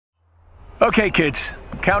Okay, kids.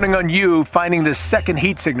 Counting on you finding this second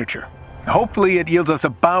heat signature. Hopefully it yields us a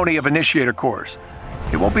bounty of initiator cores.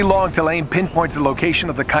 It won't be long till AIM pinpoints the location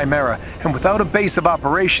of the Chimera, and without a base of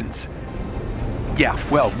operations... yeah,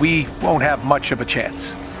 well, we won't have much of a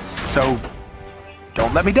chance. So,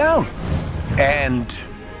 don't let me down. And...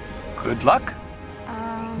 good luck.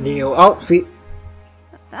 New outfit.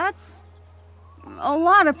 That's... a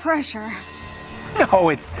lot of pressure. No,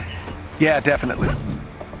 it's... yeah, definitely.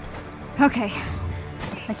 Okay.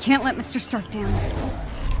 I can't let Mr. Stark down.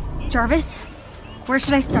 Jarvis, where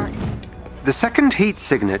should I start? The second heat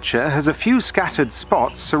signature has a few scattered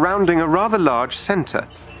spots surrounding a rather large center,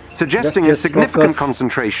 suggesting a significant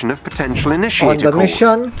concentration of potential initiator on the cores.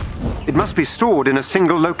 mission. It must be stored in a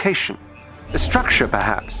single location. A structure,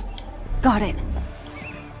 perhaps. Got it.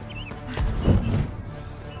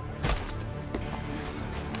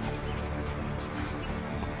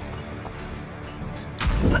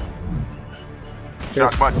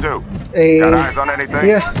 Shock what do? A... got eyes on anything?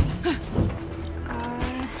 Yeah.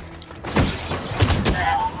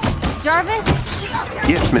 Jarvis?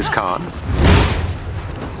 Yes, Miss Khan.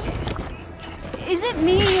 Is it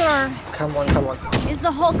me, or Come on, come on. is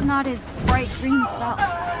the Hulk not his bright green self?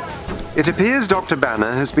 It appears Dr.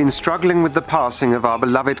 Banner has been struggling with the passing of our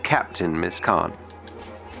beloved captain, Miss Khan.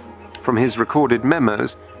 From his recorded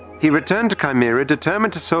memos, he returned to Chimera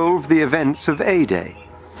determined to solve the events of A-Day,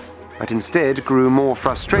 but instead grew more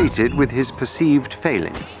frustrated with his perceived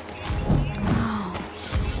failings. Oh,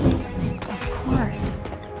 of course.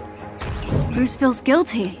 Bruce feels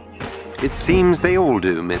guilty. It seems they all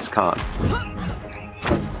do, Miss Khan.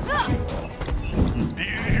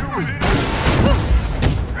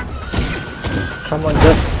 Come on,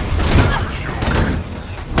 just...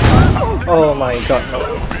 oh my god,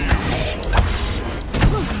 no.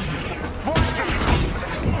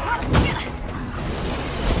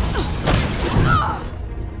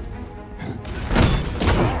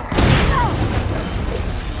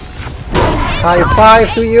 High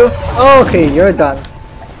five to you. Okay, you're done.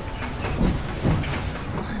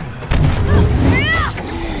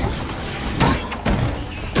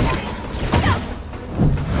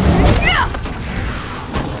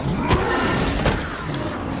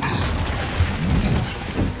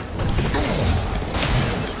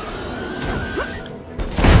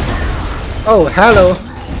 Oh, hello.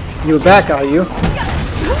 You back, are you?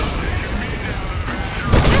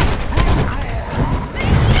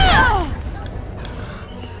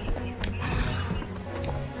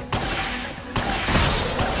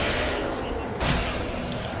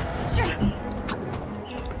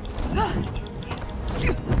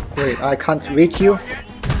 Wait, I can't reach you?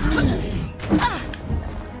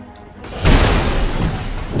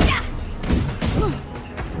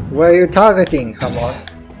 Where are you targeting? Come on.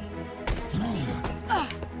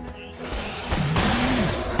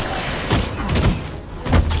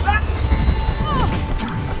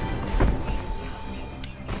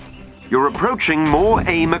 You're approaching more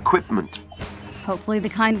AIM equipment. Hopefully the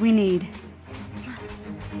kind we need.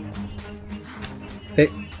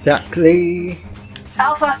 Exactly.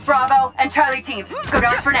 Alpha, Bravo, and Charlie teams, go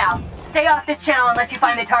dark for now. Stay off this channel unless you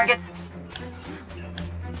find the targets.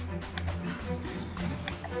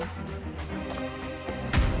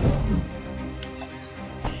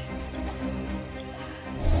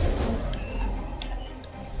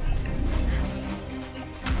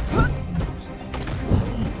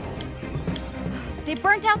 They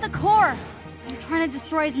burnt out the core. They're trying to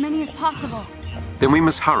destroy as many as possible. Then we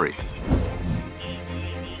must hurry.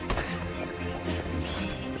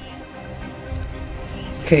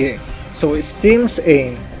 Okay, so it seems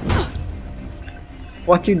AIM.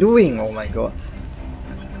 What you doing? Oh my god.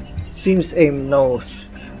 Seems AIM knows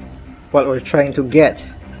what we're trying to get,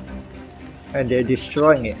 and they're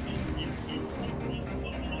destroying it.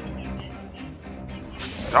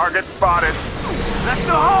 Target spotted. That's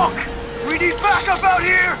the Hulk! We need backup out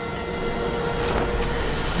here!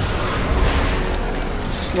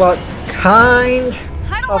 What kind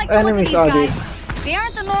I don't of like the look of enemies these are guys. these? They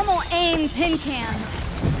aren't the normal AIM tin cans.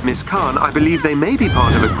 Miss Khan, I believe they may be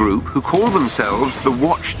part of a group who call themselves the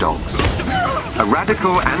Watchdogs, a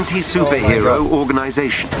radical anti-superhero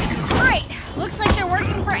organization. Great! Looks like they're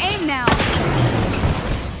working for AIM now.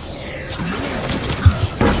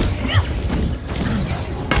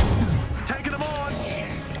 Taking them on!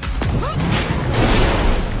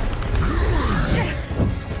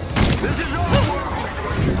 This is our world,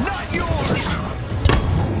 not yours!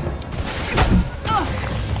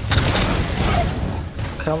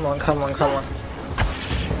 Come on, come on, come on.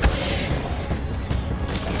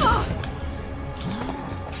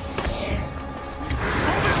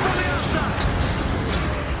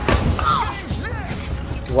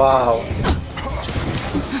 Wow.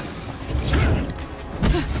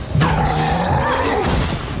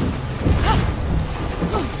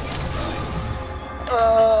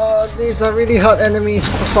 These are really hard enemies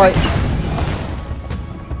to fight.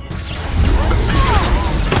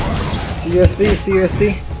 Seriously,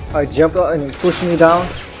 seriously? I jumped out and pushed me down.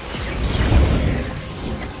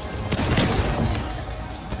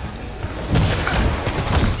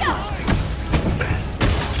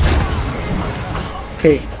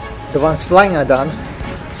 Okay, the ones flying are done.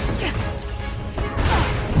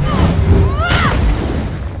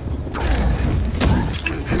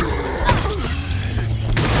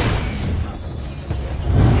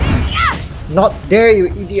 Not there, you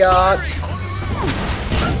idiot!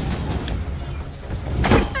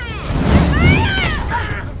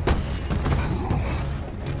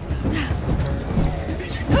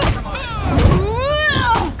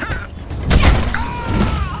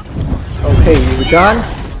 Okay, you done?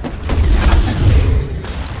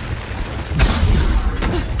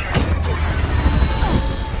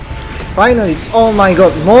 Finally! Oh my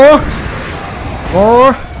god, more!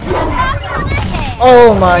 More!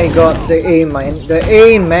 Oh my god, the aim, man. The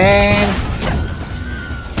aim, man!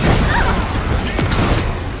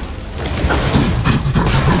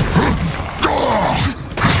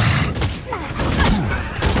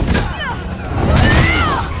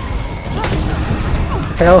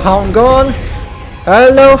 Hellhound gone!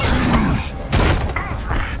 Hello!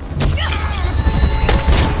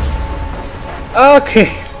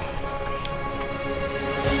 Okay.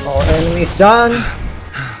 All enemies done.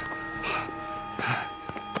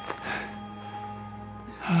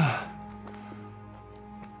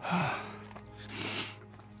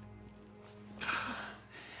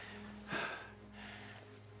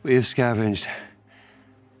 We have scavenged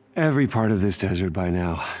every part of this desert by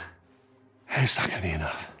now. It's not gonna be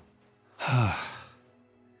enough. Am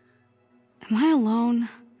I alone?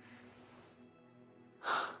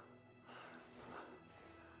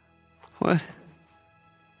 What?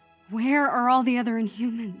 Where are all the other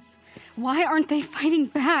Inhumans? Why aren't they fighting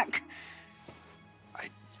back?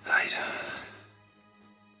 I've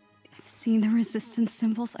seen the resistance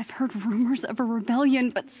symbols. I've heard rumors of a rebellion,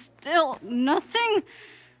 but still nothing.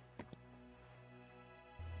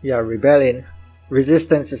 Yeah, rebellion.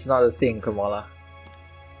 Resistance is not a thing, Kamala.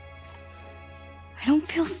 I don't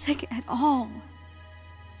feel sick at all.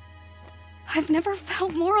 I've never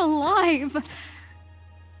felt more alive.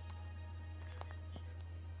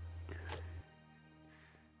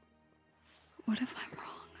 What if I'm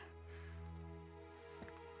wrong?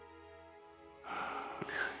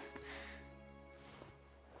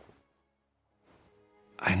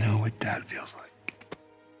 I know what that feels like.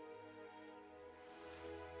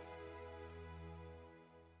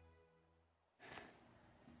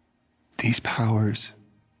 These powers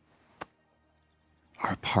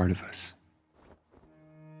are a part of us.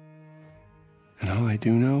 And all I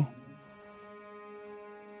do know,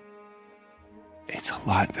 it's a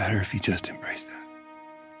lot better if you just embrace that.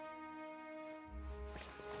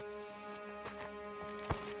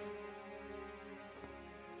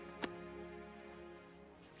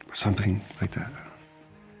 Or something like that.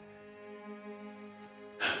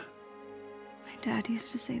 My dad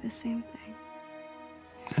used to say the same thing.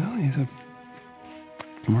 Well, he's a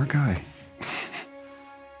smart guy.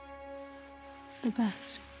 The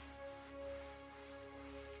best.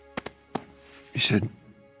 You should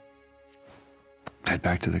head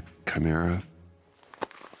back to the Chimera.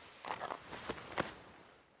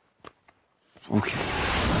 Okay.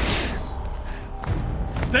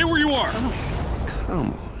 Stay where you are!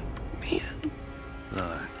 Come on, man.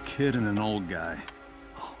 A kid and an old guy.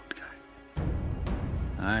 Old guy.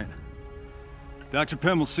 Alright. Dr.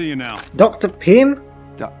 Pym will see you now. Dr. Pym?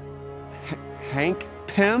 Hank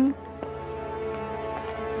Pym?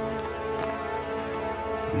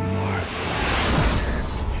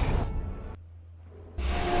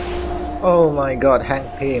 Oh my god, Hank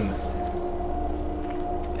Pym.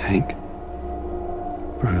 Hank?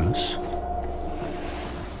 Bruce,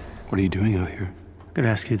 What are you doing out here? I could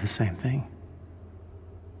ask you the same thing.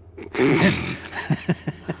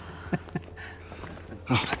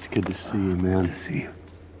 Oh, it's good to see you, man. To see you.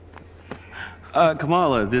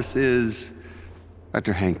 Kamala, this is...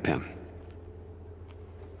 Dr. Hank Pym.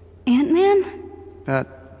 Ant-Man? That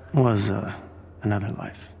was, another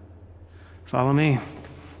life. Follow me.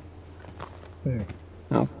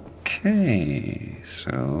 Okay,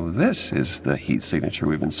 so this is the heat signature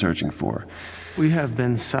we've been searching for. We have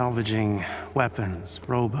been salvaging weapons,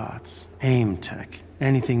 robots, aim tech,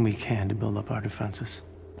 anything we can to build up our defenses.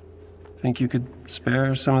 Think you could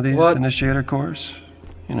spare some of these What? initiator cores?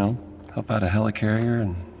 You know, Help out a helicarrier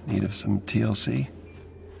in need of some TLC?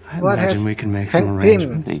 I What imagine has we can make some Hank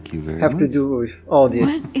arrangements. Pym Thank you very have to much. do with all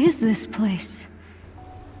this? What is this place?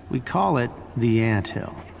 We call it the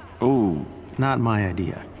Anthill. Oh, Not my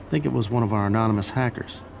idea. I think it was one of our anonymous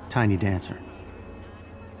hackers, Tiny Dancer.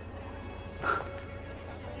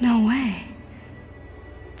 No way.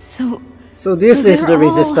 So So this So is they're the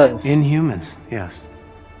all- resistance. Inhumans, yes.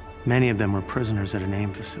 Many of them were prisoners at an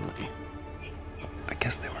AIM facility. I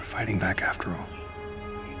guess they were fighting back after all.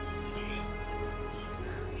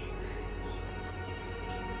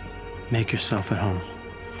 Make yourself at home.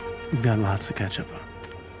 We've got lots to catch up on.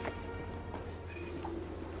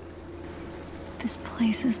 this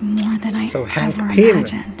place is more than I So Hank ever Pym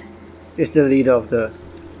imagined. is the leader of the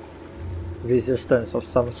resistance of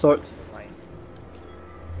some sort.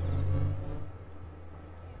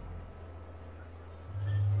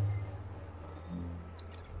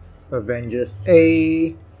 Avengers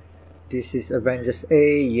A. This is Avengers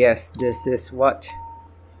A. Yes, this is what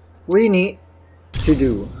we need to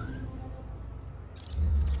do.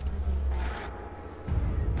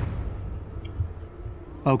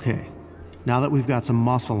 Okay, now that we've got some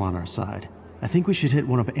muscle on our side, I think we should hit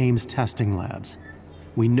one of AIM's testing labs.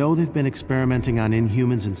 We know they've been experimenting on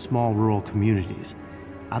Inhumans in small rural communities.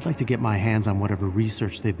 I'd like to get my hands on whatever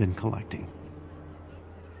research they've been collecting.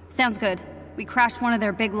 Sounds good. We crashed one of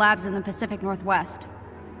their big labs in the Pacific Northwest.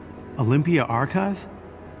 Olympia Archive?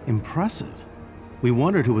 Impressive. We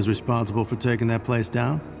wondered who was responsible for taking that place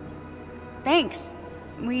down. Thanks.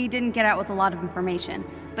 We didn't get out with a lot of information,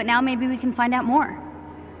 but now maybe we can find out more.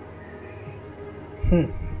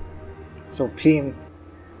 So Pym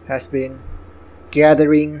has been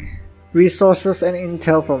gathering resources and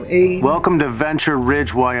intel from AIM. Welcome to Venture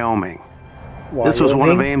Ridge, Wyoming. This was one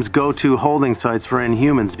of AIM's go-to holding sites for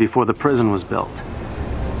Inhumans before the prison was built.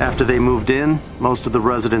 After they moved in, most of the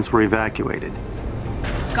residents were evacuated.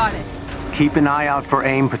 Got it. Keep an eye out for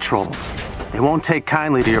AIM patrols. They won't take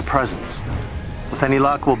kindly to your presence. With any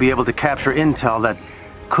luck, we'll be able to capture intel that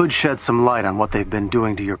could shed some light on what they've been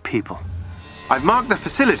doing to your people. I've marked the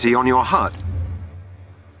facility on your HUD.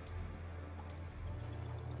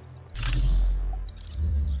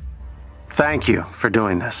 Thank you for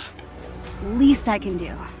doing this. Least I can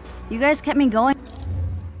do. You guys kept me going.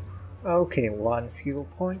 Okay, 1 skill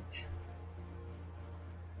point.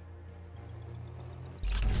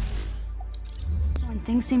 When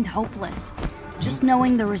things seemed hopeless. Just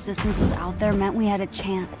knowing the resistance was out there meant we had a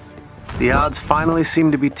chance. The odds finally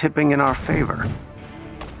seem to be tipping in our favor.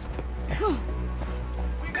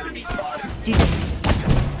 Dude.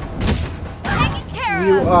 Taken care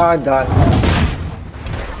You of! are done.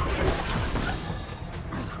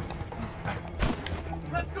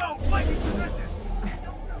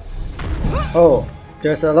 Oh,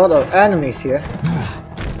 there's a lot of enemies here.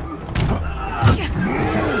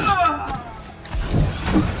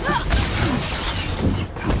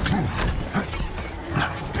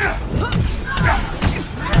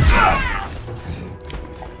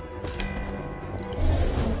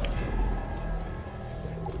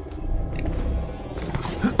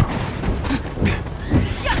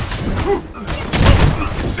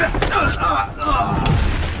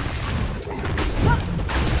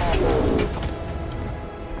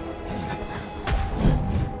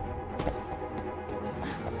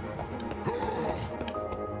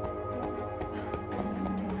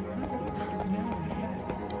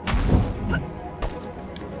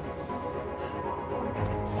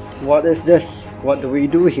 What is this? What do we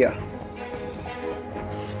do here?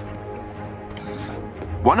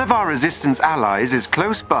 One of our resistance allies is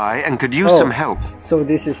close by and could use Oh. some help. So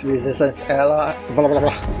this is resistance ally, blah blah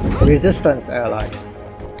blah. Resistance allies.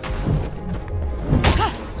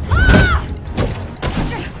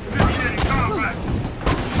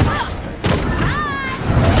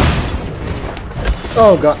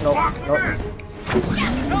 Oh god, no, no.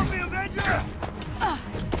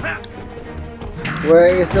 Where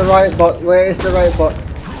is the right bot? Where is the right bot?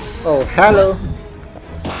 Oh, hello.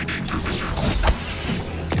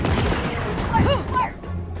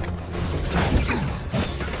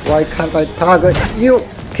 Why can't I target you?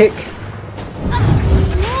 Kick.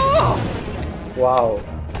 Wow.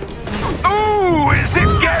 Ooh, is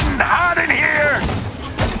it getting hot in here?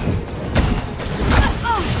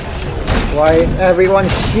 Why is everyone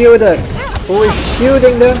shielded? Who is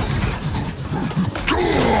shielding them?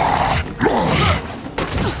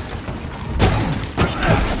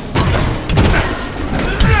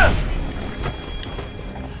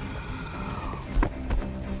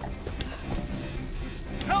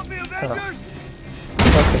 Help me, Avengers!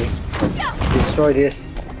 Okay, let's destroy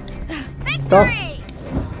this stuff.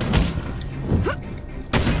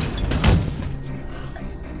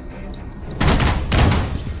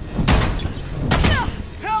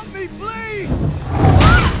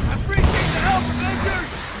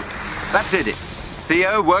 did it.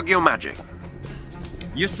 Theo, work your magic.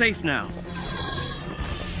 You're safe now.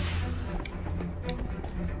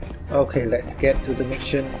 Okay, let's get to the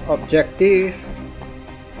mission objective.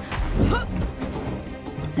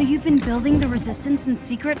 So you've been building the resistance in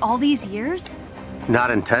secret all these years? Not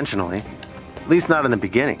intentionally. At least not in the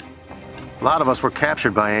beginning. A lot of us were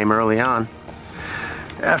captured by AIM early on.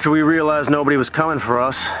 After we realized nobody was coming for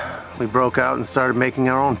us, we broke out and started making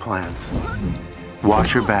our own plans.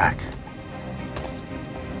 Watch your back.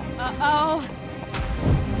 Uh-oh.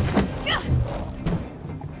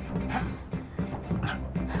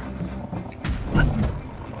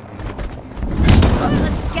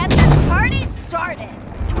 Let's get this party started.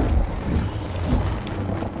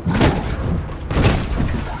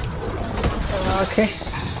 Okay,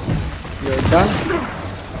 you're done.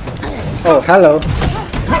 Oh, hello.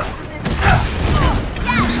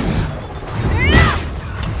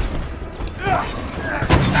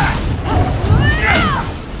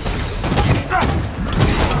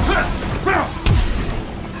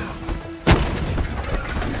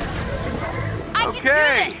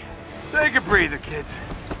 Okay, take a breather, kids.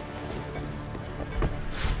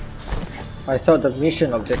 I thought the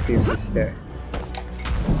mission objective is there.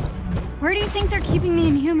 Where do you think they're keeping the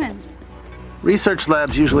Inhumans? Research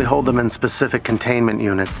labs usually hold them in specific containment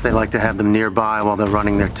units. They like to have them nearby while they're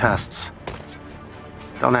running their tests.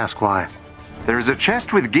 Don't ask why. There is a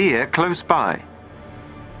chest with gear close by.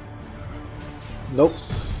 Nope.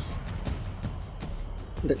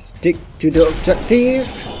 Let's stick to the objective.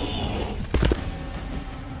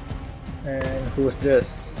 And who's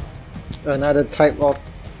this? Another type of...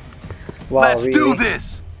 Wow, Let's really? do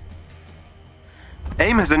this!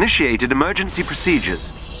 AIM has initiated emergency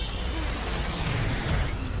procedures.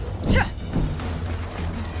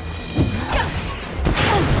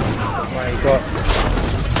 Oh my god.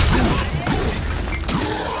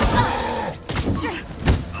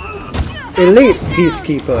 Elite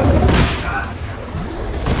peacekeepers.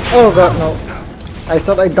 Oh god, no. I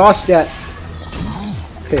thought I dodged that.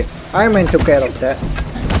 Okay, Iron Man took care of that.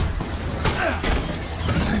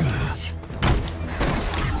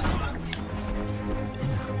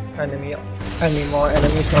 Any more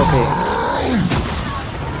enemies? Okay.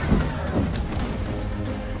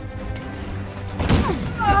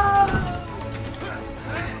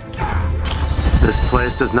 This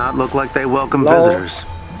place does not look like they welcome Hello? visitors.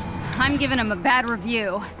 I'm giving them a bad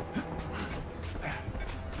review.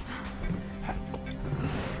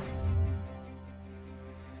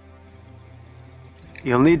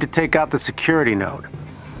 You'll need to take out the security node.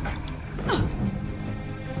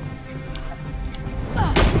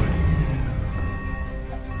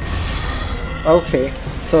 Okay,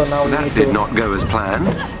 so now we That need did to not go as planned.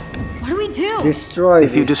 What do we do? destroy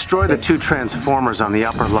If you this destroy the thing. 2 transformers on the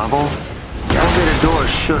upper level, the elevator doors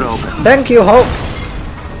should open. Thank you, Hulk!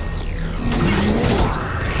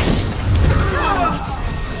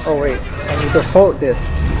 Oh wait, I need to hold this.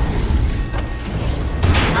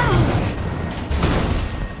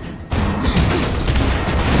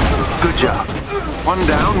 Good job. One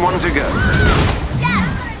down, one to go.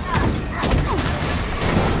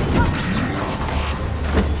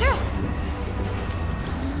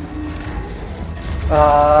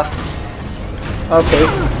 Okay.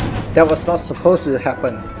 That was not supposed to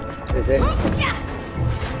happen, is it?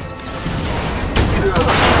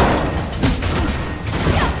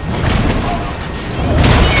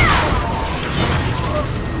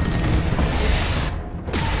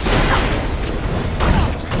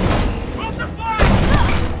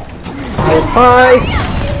 High five!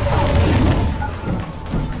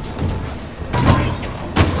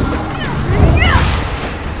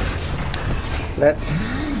 Let's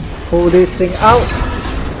pull this thing out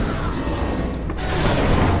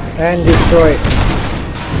and destroy it.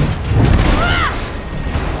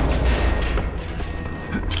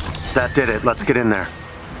 That did it. Let's get in there.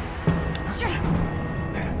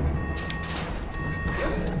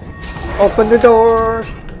 Open the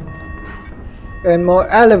doors and more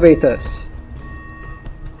elevators.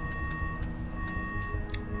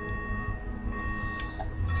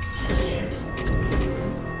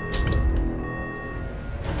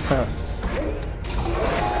 Huh.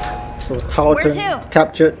 So Talton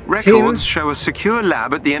captured him Records show a secure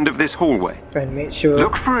lab at the end of this hallway. and made sure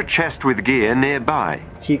Look for a chest with gear nearby.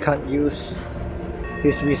 he can't use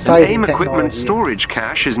his An resizing AIM equipment technology storage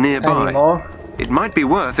cache is nearby. anymore. It might be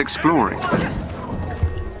worth exploring.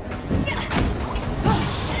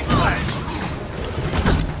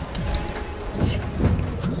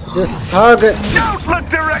 Just target. Don't look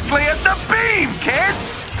directly at the beam, kid!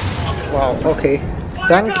 Wow, okay.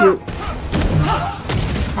 Thank you.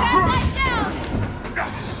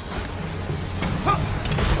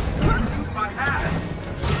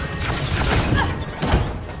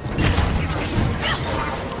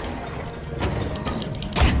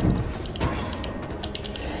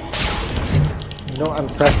 know, I'm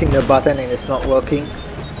pressing the button and it's not working.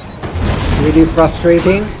 It's really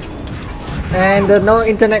frustrating. And the no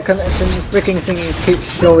internet connection freaking thing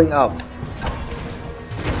keeps showing up.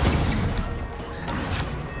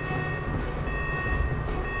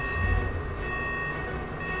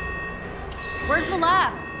 Where's the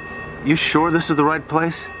lab? You sure this is the right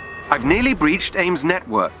place? I've nearly breached AIM's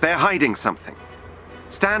network. They're hiding something.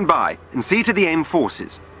 Stand by and see to the AIM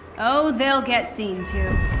forces. Oh, they'll get seen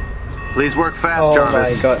too. Please work fast, Oh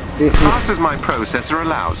Jarvis. my god, this Fast is as my processor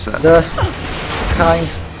allows, sir. the kind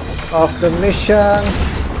of the mission.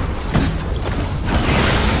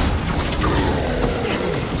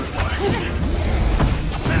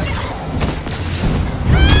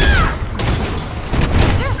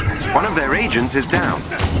 One of their agents is down.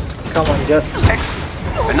 Come on, just Excellent.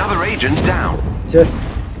 Another agent down. Just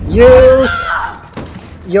use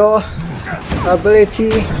your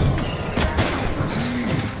ability.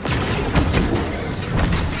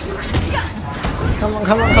 Come on,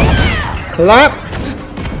 come on, come on. Clap!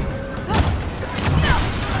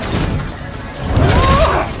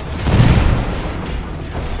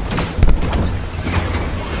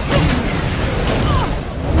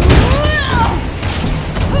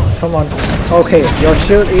 Come on. Okay, your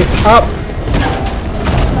shield is up.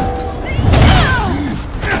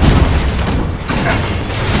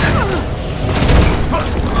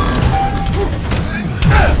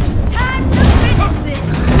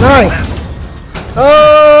 Nice!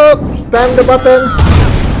 Oh! Spam the button!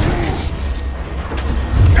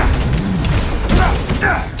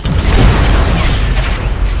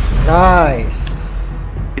 Nice!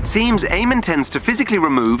 It seems AIM intends to physically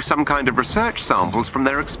remove some kind of research samples from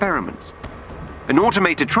their experiments. An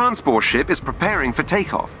automated transport ship is preparing for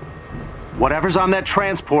takeoff. Whatever's on that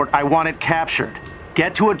transport, I want it captured.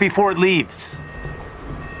 Get to it before it leaves.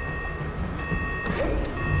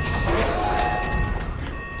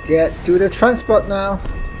 Get to the transport now.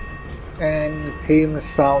 And him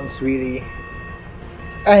sounds really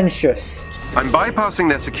anxious. I'm bypassing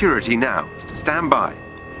their security now. Stand by.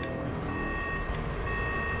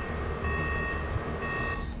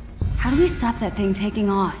 How do we stop that thing taking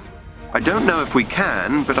off? I don't know if we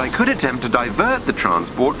can, but I could attempt to divert the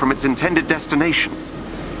transport from its intended destination.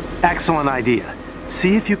 Excellent idea.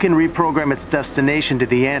 See if you can reprogram its destination to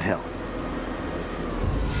the anthill.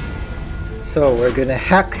 So we're gonna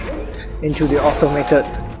hack into the automated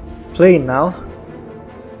plane now.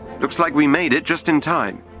 Looks like we made it just in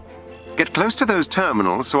time. Get close to those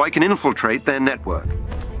terminals so I can infiltrate their network.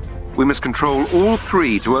 We must control all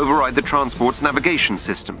three to override the transport's navigation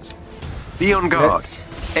systems. Be on guard.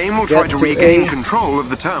 AIM will try to regain control of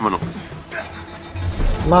the terminals.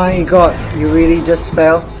 My god, you really just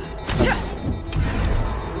fell?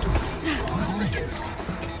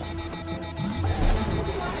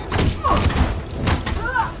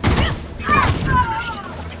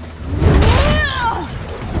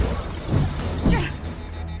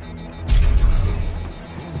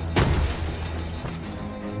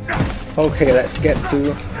 Okay, let's get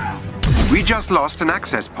to... We just lost an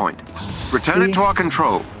access point. Return it to our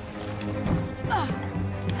control.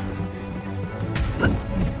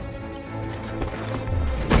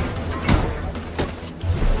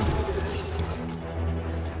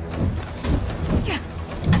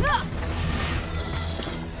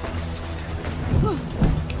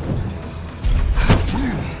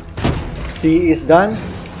 C is done.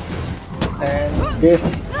 And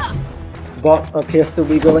this bot appears to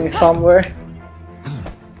be going somewhere.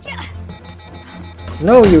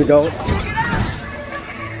 No, you don't.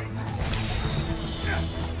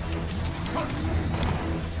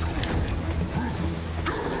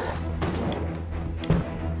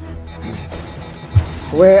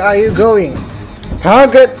 Where are you going?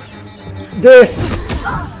 Target this!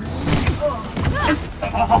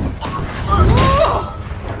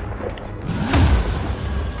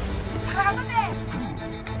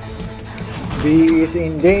 B is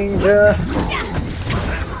in danger.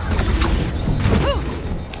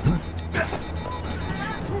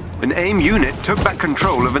 An AIM unit took back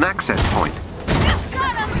control of an access point.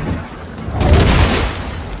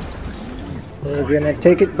 We're gonna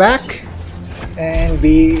take it back. And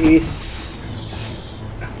B is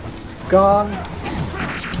gone.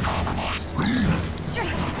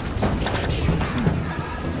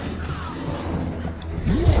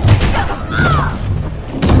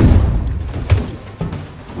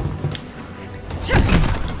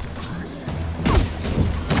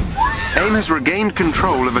 AIM has regained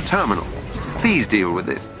control of a terminal. Please deal with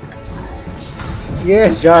it.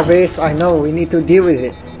 Yes, Jarvis, I know, we need to deal with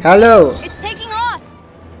it. Hello! It's taking off!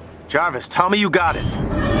 Jarvis, tell me you got it.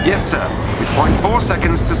 Yes, sir. With 0.4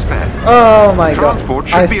 seconds to spare. Oh my god. Transport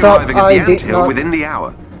should be arriving at the anthill within the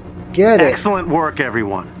hour. Get it. Excellent work,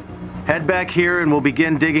 everyone. Head back here and we'll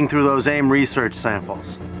begin digging through those AIM research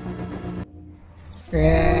samples.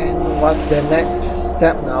 And what's the next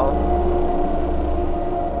step now?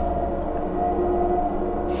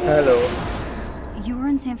 Hello. You were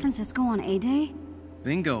in San Francisco on A-Day?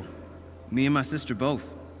 Bingo. Me and my sister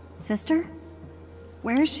both. Sister?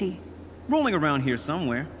 Where is she? Rolling around here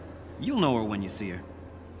somewhere. You'll know her when you see her.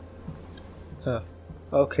 Huh.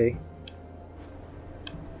 Okay.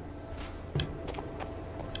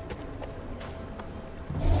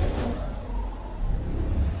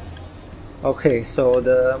 Okay, so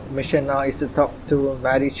the mission now is to talk to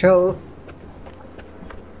MNicholas.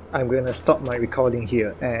 I'm gonna stop my recording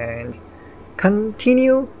here and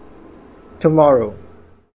continue tomorrow.